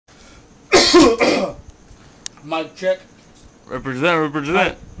Mic check.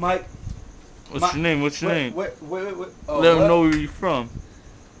 Represent. Mike. What's your name? Wait. Oh, Let them know where you from.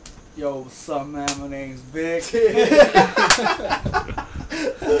 Yo, what's up, man? My name's Vic.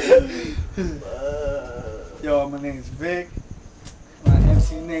 Yo, my name's Vic. My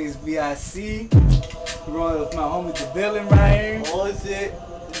MC name's VIC. We're rolling with my homie the villain right here. Oh shit.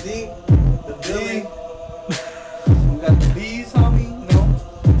 The villain. We got the B's, homie. You know.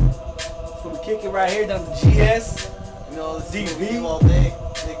 So we kick it right here down to GS. You know, this is DV. all day.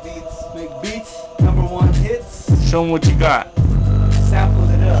 Make beats. Make beats. #1 hits. Show them what you got. Sample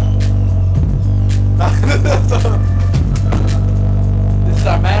it up. This is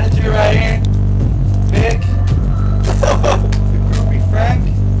our manager right here, Vic. The groupie Frank.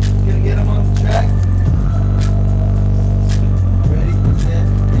 Gonna get him on the track. Ready, set,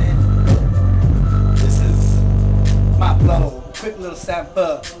 and go. This is my flow. Quick little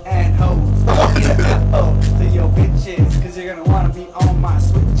sample and hoes. Get a to your bitches, cause you're gonna wanna be on my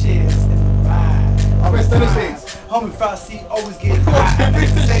switches. And ride. Always finish things. Homie Frosty always get high.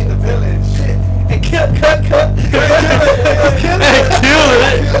 This ain't the villain shit. And cut.